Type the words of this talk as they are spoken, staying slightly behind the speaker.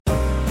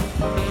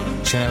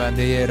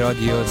شنونده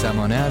رادیو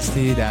زمانه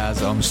هستید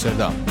از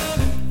آمستردام.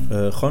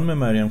 خانم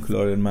مریم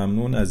کلارن،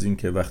 ممنون از این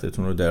که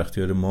وقتتون رو در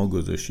اختیار ما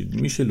گذاشتید.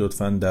 میشه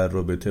لطفاً در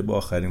رابطه با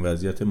آخرین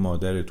وضعیت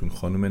مادرتون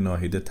خانم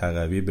ناهید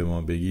تقوی به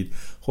ما بگید؟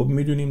 خب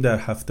میدونیم در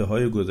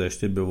هفته‌های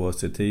گذشته به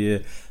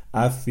واسطه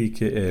عفوی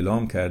که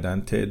اعلام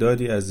کردن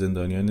تعدادی از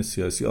زندانیان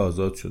سیاسی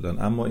آزاد شدن،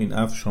 اما این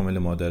عفو شامل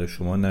مادر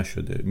شما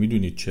نشده.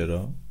 میدونید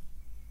چرا؟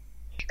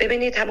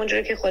 ببینید،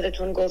 همونجوری که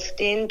خودتون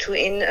گفتین تو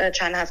این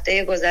چند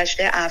هفته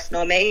گذشته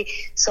عفونامه‌ای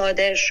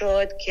صادر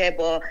شد که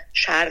با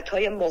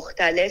شرط‌های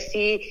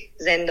مختلفی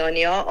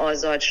زندانی‌ها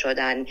آزاد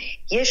شدن.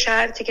 یه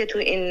شرطی که تو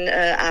این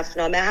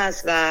عفونامه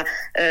هست و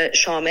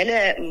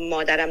شامل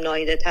مادرم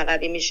ناهید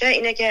تقوی میشه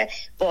اینه که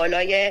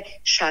بالای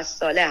 60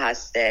 ساله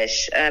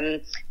هستش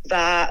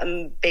و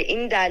به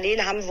این دلیل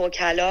هم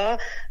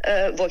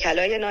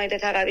وکلای ناهید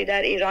تقوی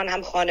در ایران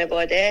هم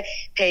خانواده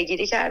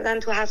پیگیری کردن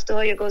تو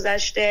هفته‌های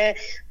گذشته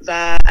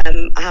و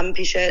هم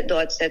پیش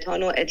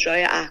دادستان و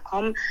اجرای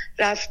احکام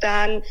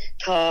رفتن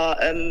تا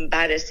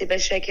بررسی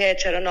بشه که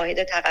چرا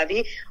ناهید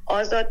تقوی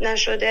آزاد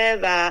نشده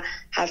و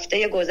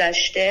هفته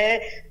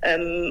گذشته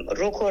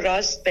رک و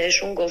راست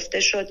بهشون گفته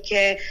شد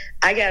که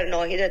اگر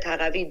ناهید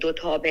تقوی 2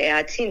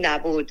 تابعیتی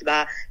نبود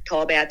و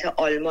تابعیت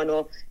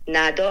آلمانو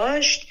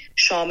نداشت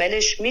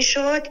شاملش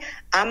میشد،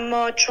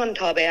 اما چون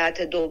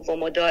تابعیت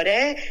دومو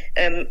داره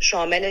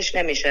شاملش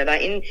نمیشه و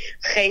این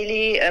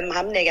خیلی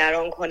هم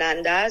نگران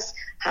کننده است،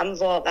 هم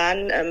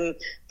واقعا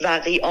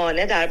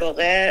واقعیانه در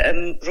واقع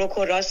رک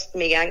و راست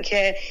میگن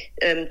که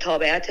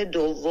تابعیت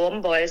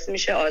دوم باعث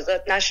میشه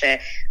آزاد نشه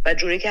و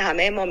جوری که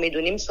همه ما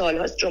میدونیم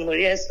سالهاست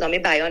جمهوری اسلامی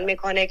بیان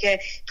میکنه که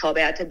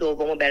تابعیت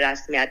دومو به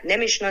رسمیت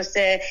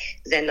نمیشناسه.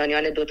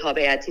 زندانیان 2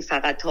 تابعیتی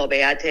فقط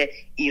تابعیت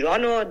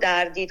ایرانو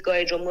در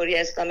دیدگاه جمهوری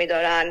اسلامی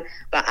دارن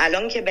و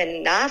الان که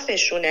به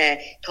نفعشونه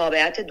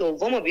تابعیت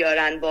دومو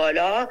بیارن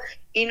بالا،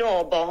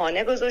 اینو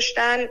بهانه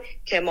گذاشتن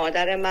که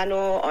مادر منو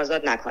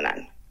آزاد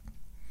نکنن.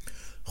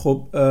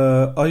 خب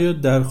آیا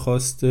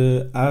درخواست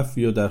عفو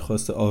یا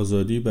درخواست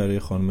آزادی برای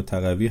خانم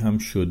تقوی هم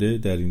شده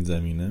در این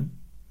زمینه؟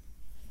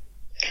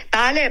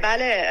 بله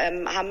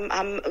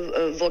هم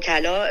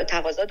وکلا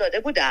تقاضا داده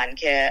بودن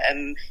که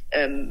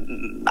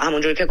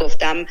همونجور که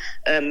گفتم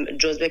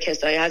جزو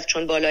کسایی هست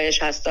چون بالای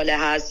 60 ساله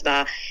هست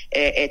و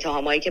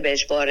اتهامایی که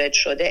بهش وارد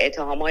شده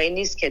اتهامایی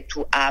نیست که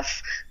تو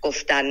عفو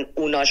گفتن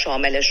اونا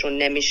شاملشون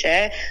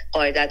نمیشه،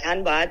 قاعدتاً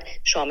باید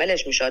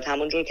شاملش میشد.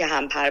 همونجور که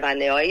هم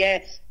پرونده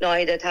های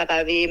ناهید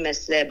تقوی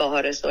مثل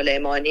بهار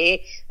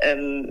سلیمانی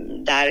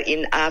در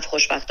این عفو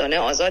خوشبختانه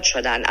آزاد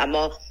شدن،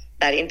 اما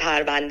در این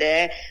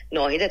پرونده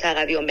ناهید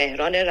تقوی و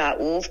مهران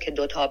رؤوف که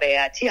 2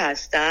 تابعیتی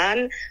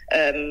هستن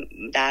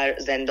در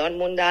زندان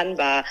موندن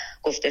و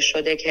گفته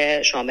شده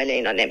که شامل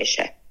اینا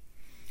نمیشه.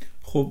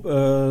 خب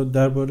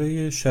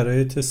درباره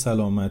شرایط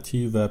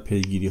سلامتی و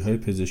پیگیری‌های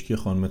پزشکی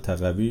خانم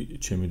تقوی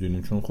چه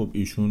می‌دونیم؟ چون خب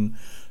ایشون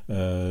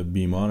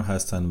بیمار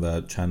هستن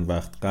و چند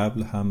وقت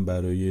قبل هم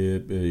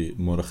برای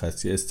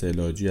مرخصی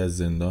استعلاجی از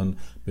زندان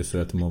به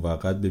صورت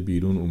موقت به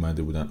بیرون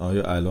اومده بودن.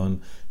 آیا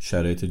الان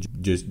شرایط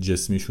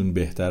جسمیشون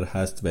بهتر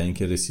هست و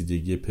اینکه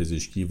رسیدگی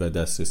پزشکی و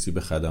دسترسی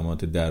به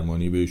خدمات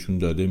درمانی بهشون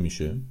داده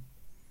میشه؟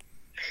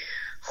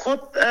 خب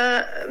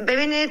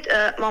ببینید،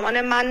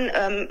 مامان من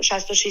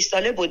 66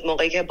 ساله بود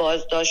موقعی که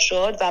بازداشت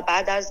شد و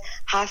بعد از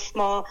 7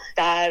 ماه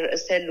در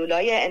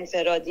سلولای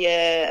انفرادی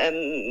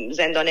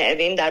زندان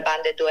اوین در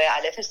بند 2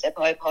 الف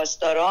سپاه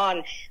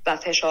پاسداران و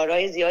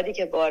فشارهای زیادی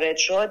که وارد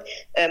شد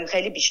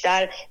خیلی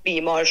بیشتر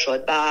بیمار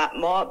شد و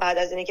ما بعد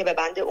از اینی که به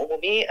بند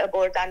عمومی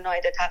بردن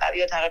ناهید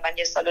تقوی و تقریبا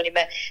 1.5 سال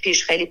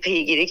پیش خیلی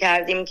پیگیری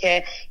کردیم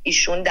که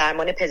ایشون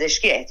درمان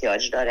پزشکی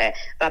احتیاج داره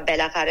و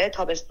بالاخره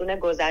تابستون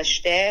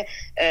گذشته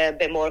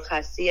به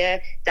مرخصی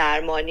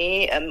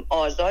درمانی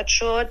آزاد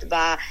شد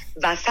و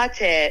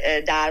وسط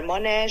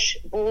درمانش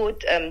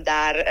بود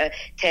در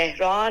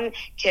تهران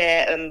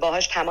که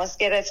باهاش تماس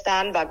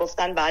گرفتن و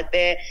گفتن بعد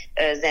به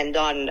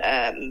زندان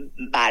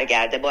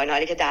برگرده، با این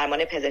حالی که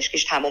درمان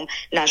پزشکیش تموم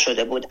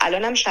نشده بود.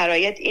 الان هم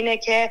شرایط اینه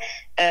که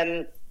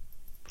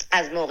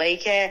از موقعی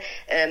که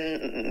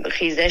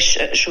خیزش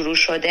شروع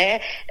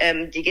شده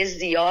دیگه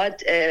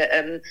زیاد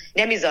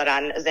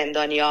نمیذارن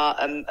زندانیا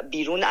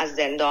بیرون از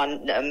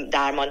زندان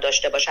درمان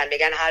داشته باشن،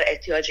 میگن هر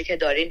احتیاجی که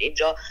دارین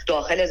اینجا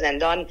داخل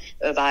زندان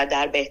و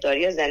در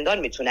بهداری زندان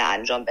میتونه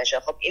انجام بشه.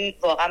 خب این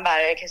واقعا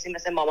برای کسی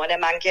مثل مامان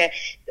من که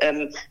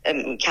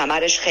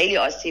کمرش خیلی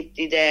آسیب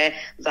دیده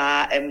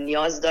و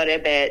نیاز داره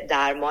به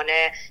درمان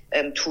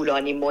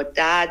طولانی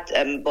مدت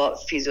با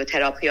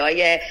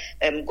فیزیوتراپی‌های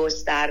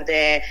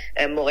گسترده،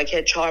 موقعی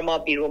که 4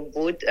 ماه بیرون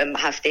بود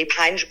هفته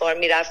 5 بار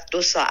میرفت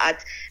 2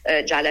 ساعت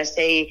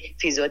جلسه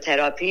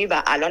فیزیوتراپی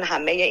و الان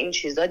همه این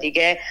چیزا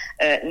دیگه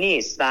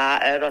نیست و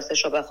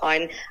راستشو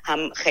بخواین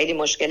هم خیلی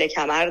مشکل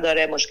کمر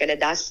داره، مشکل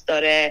دست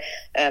داره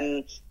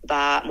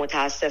و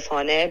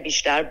متاسفانه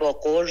بیشتر با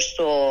قرص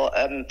و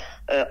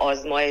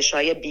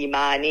آزمایش‌های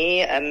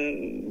بی‌معنی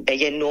به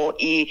یه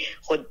نوعی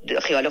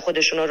خیال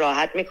خودشون رو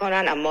راحت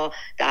میکنن، اما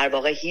در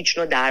واقع هیچ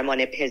نوع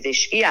درمان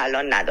پزشکی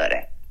الان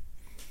نداره.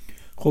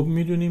 خب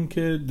میدونیم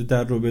که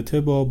در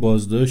رابطه با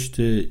بازداشت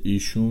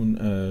ایشون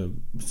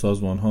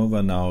سازمان‌ها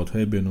و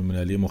نهادهای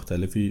بین‌المللی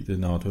مختلفی،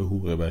 نهادهای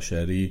حقوق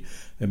بشری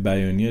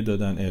بیانیه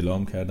دادن،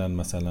 اعلام کردن.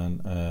 مثلا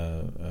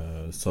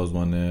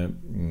سازمان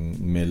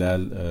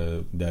ملل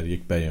در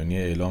یک بیانیه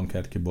اعلام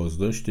کرد که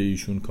بازداشت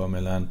ایشون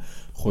کاملا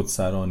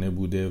خودسرانه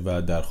بوده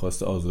و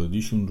درخواست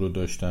آزادیشون رو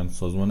داشتن.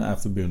 سازمان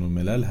عفو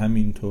بین‌الملل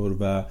همینطور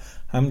و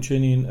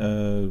همچنین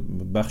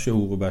بخش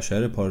حقوق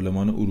بشر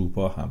پارلمان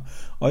اروپا هم.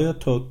 آیا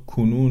تا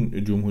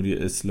کنون جمهوری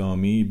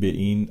اسلامی به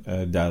این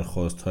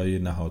درخواست‌های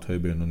نهادهای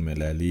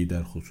بین‌المللی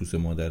در خصوص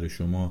مادر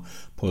شما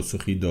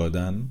پاسخی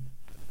دادن؟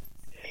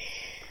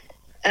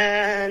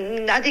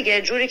 نه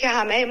دیگه، جوری که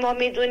همه ما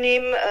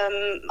میدونیم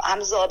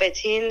هم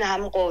ضابطین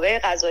هم قوه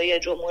قضاییه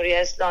جمهوری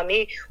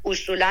اسلامی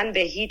اصولاً به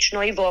هیچ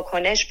نوعی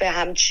واکنش به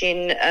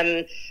همچین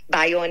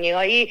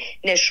بیانیه‌هایی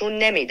نشون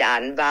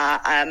نمیدن و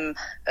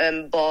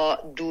با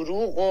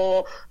دروغ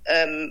و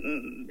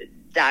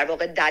در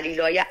واقع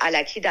دلایل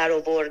الکی در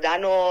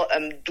آوردن و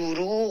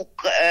دروغ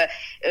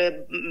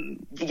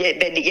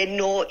به دیگه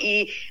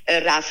نوعی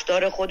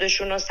رفتار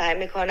خودشون رو سعی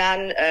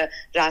میکنن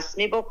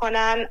رسمی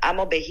بکنن،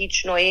 اما به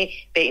هیچ نوعی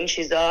به این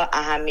چیزا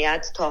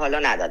اهمیت تا حالا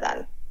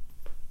ندادن.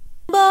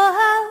 با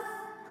هم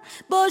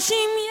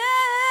باشیم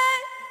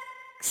یک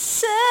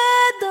صدا،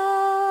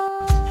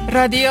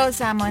 رادیو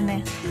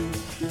زمانه.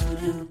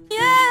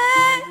 یک